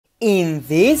In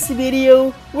this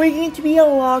video, we're going to be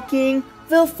unlocking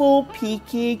the full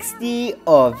Pkxd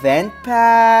event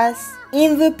pass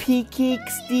in the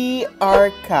Pkxd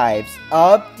archives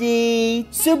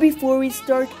update. So before we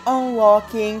start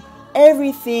unlocking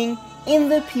everything in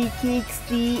the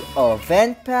Pkxd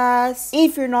event pass,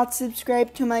 if you're not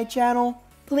subscribed to my channel,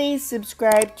 please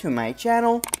subscribe to my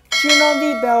channel, turn on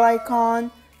the bell icon,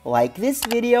 like this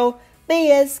video. But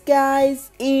yes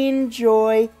guys,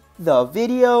 enjoy the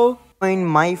video. Join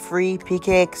my free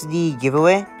Pkxd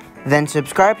giveaway, then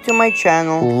subscribe to my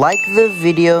channel, like the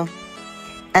video,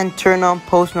 and turn on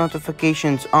post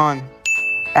notifications on.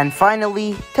 And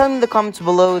finally, tell me in the comments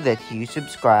below that you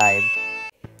subscribe.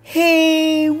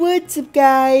 Hey, what's up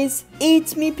guys?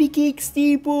 It's me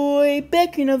Pkxd boy,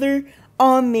 back with another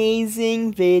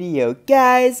amazing video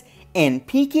guys. And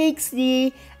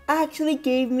Pkxd actually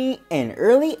gave me an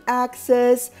early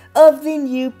access of the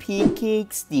new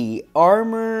Pkxd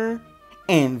armor,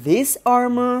 and this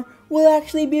armor will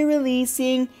actually be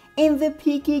releasing in the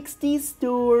Pkxd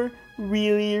store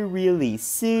really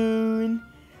soon.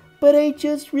 But I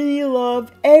just really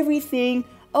love everything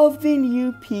of the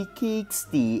new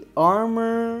Pkxd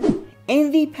armor,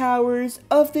 and the powers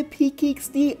of the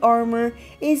Pkxd armor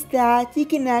is that you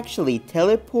can actually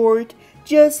teleport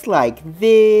just like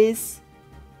this.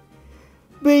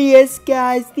 But yes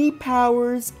guys, the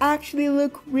powers actually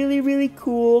look really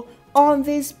cool on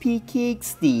this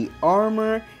Pkxd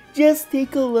armor. Just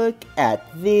take a look at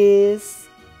this.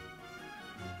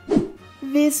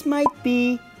 This might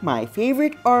be my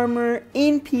favorite armor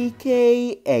in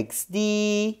Pkxd.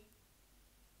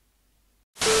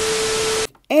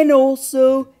 And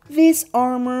also, this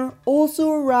armor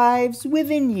also arrives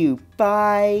with a new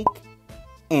bike.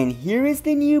 And here is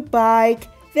the new bike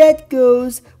that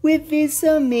goes with this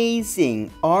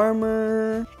amazing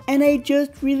armor. And I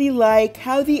just really like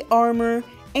how the armor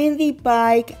and the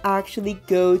bike actually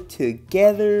go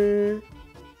together.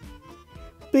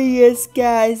 But yes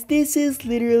guys, this is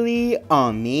literally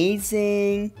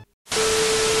amazing.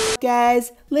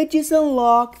 Guys, let's just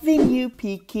unlock the new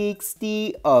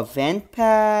Pkxd event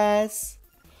pass.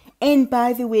 And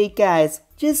by the way guys,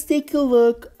 just take a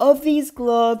look of these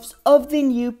gloves of the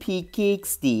new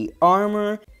Pkxd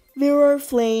armor. There are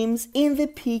flames in the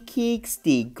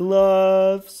Pkxd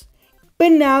gloves.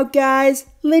 But now guys,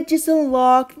 let's just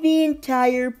unlock the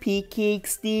entire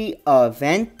Pkxd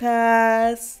event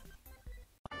pass.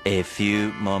 A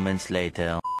few moments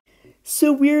later.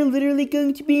 So we're literally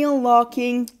going to be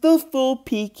unlocking the full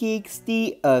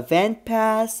Pkxd event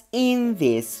pass in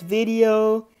this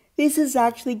video. This is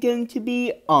actually going to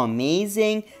be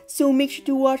amazing, so make sure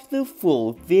to watch the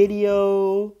full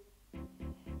video.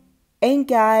 And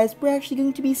guys, we're actually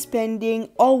going to be spending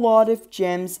a lot of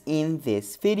gems in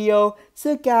this video.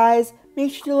 So guys,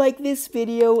 make sure to like this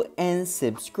video and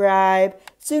subscribe.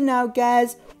 So now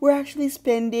guys, we're actually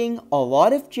spending a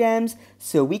lot of gems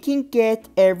so we can get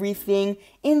everything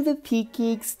in the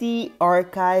Pkxd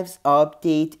archives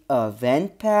update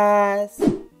event pass.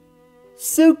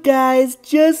 So guys,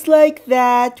 just like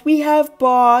that, we have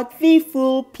bought the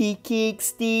full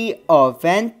Pkxd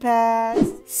event pass.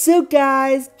 So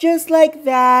guys, just like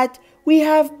that, we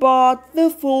have bought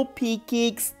the full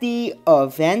Pkxd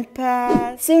event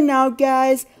pass. So now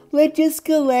guys, let's just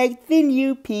collect the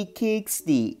new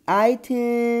Pkxd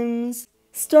items.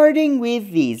 Starting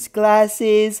with these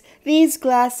glasses. These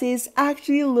glasses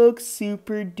actually look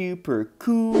super duper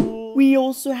cool. We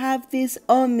also have this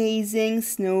amazing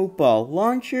snowball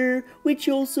launcher, which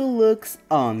also looks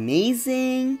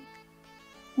amazing.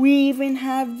 We even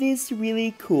have this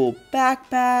really cool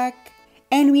backpack.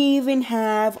 And we even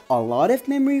have a lot of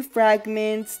memory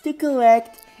fragments to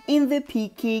collect in the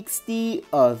Pkxd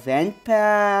event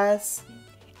pass.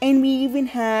 And we even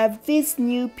have this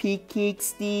new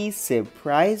Pkxd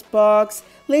surprise box.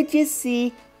 Let's just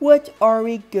see what are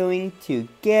we going to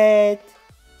get.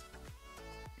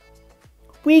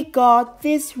 We got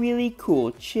this really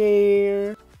cool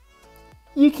chair.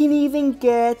 You can even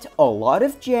get a lot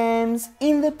of gems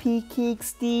in the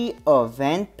Pkxd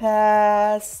event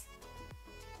pass.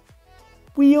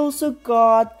 We also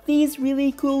got these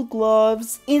really cool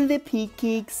gloves in the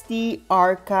Pkxd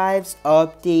archives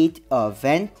update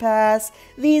event pass.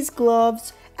 These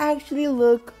gloves actually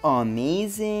look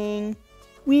amazing.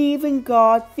 We even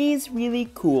got these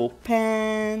really cool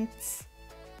pants.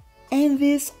 And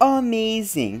this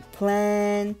amazing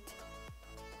plant.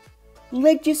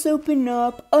 Let's just open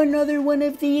up another one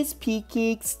of these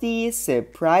Pkxd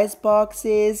surprise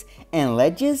boxes and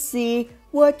let's just see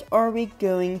what are we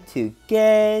going to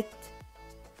get.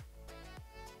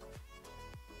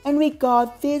 And we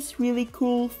got this really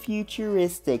cool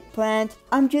futuristic plant.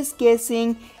 I'm just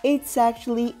guessing it's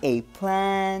actually a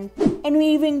plant. And we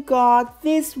even got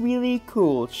this really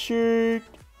cool shirt.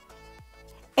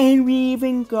 And we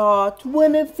even got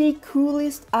one of the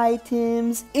coolest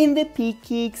items in the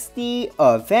Pkxd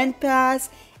event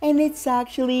pass, and it's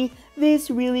actually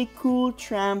this really cool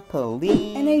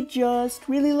trampoline. And I just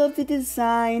really love the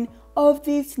design of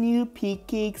this new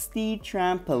Pkxd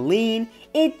trampoline.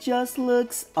 It just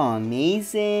looks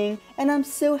amazing, and I'm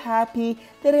so happy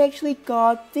that I actually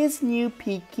got this new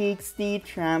Pkxd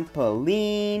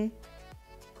trampoline.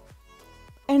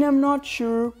 And I'm not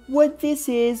sure what this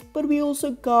is, but we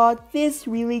also got this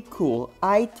really cool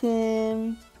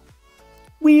item.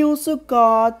 We also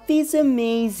got these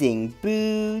amazing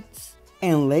boots.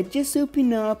 And let's just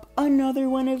open up another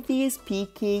one of these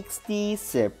Pkxd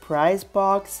surprise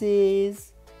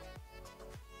boxes.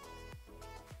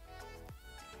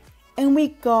 And we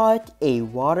got a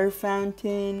water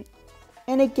fountain.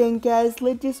 And again guys,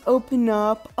 let's just open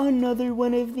up another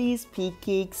one of these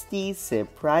Pkxd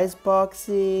surprise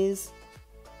boxes.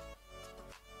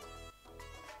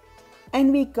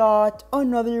 And we got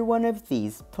another one of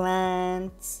these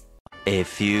plants. A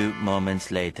few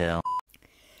moments later.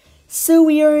 So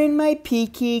we are in my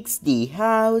Pkxd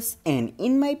house, and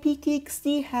in my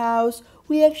Pkxd house,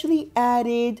 we actually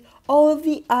added all of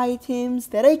the items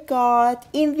that I got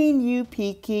in the new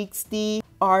Pkxd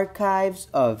Archives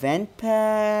event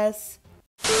pass.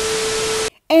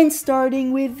 And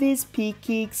starting with this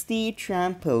Pkxd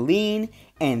trampoline,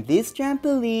 and this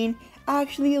trampoline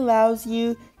actually allows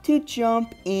you to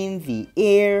jump in the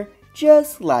air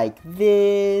just like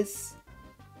this.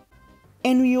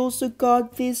 And we also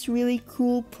got this really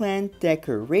cool plant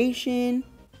decoration.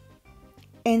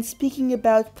 And speaking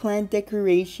about plant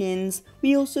decorations,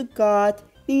 we also got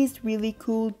these really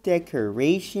cool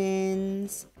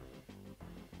decorations.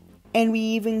 And we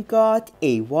even got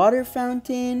a water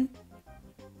fountain.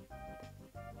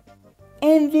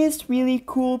 And this really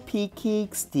cool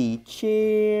Pkxd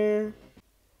chair.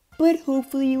 But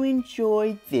hopefully you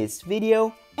enjoyed this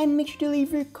video, and make sure to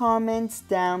leave your comments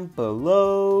down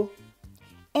below.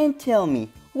 And tell me,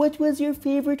 what was your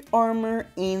favorite armor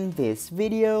in this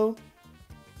video?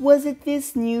 Was it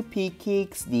this new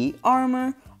Pkxd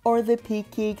armor, or the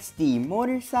Pkxd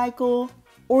motorcycle,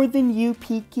 or the new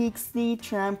Pkxd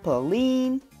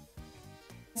trampoline?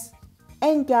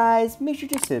 And guys, make sure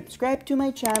to subscribe to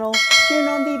my channel, turn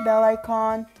on the bell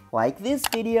icon, like this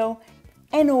video,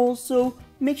 and also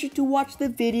make sure to watch the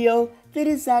video that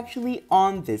is actually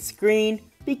on the screen,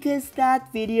 because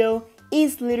that video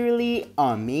is literally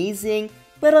amazing.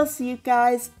 But I'll see you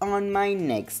guys on my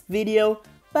next video.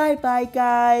 Bye bye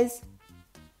guys.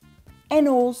 And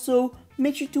also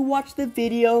make sure to watch the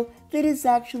video that is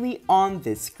actually on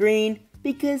the screen,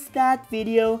 because that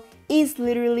video is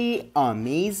literally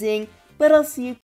amazing. But I'll see you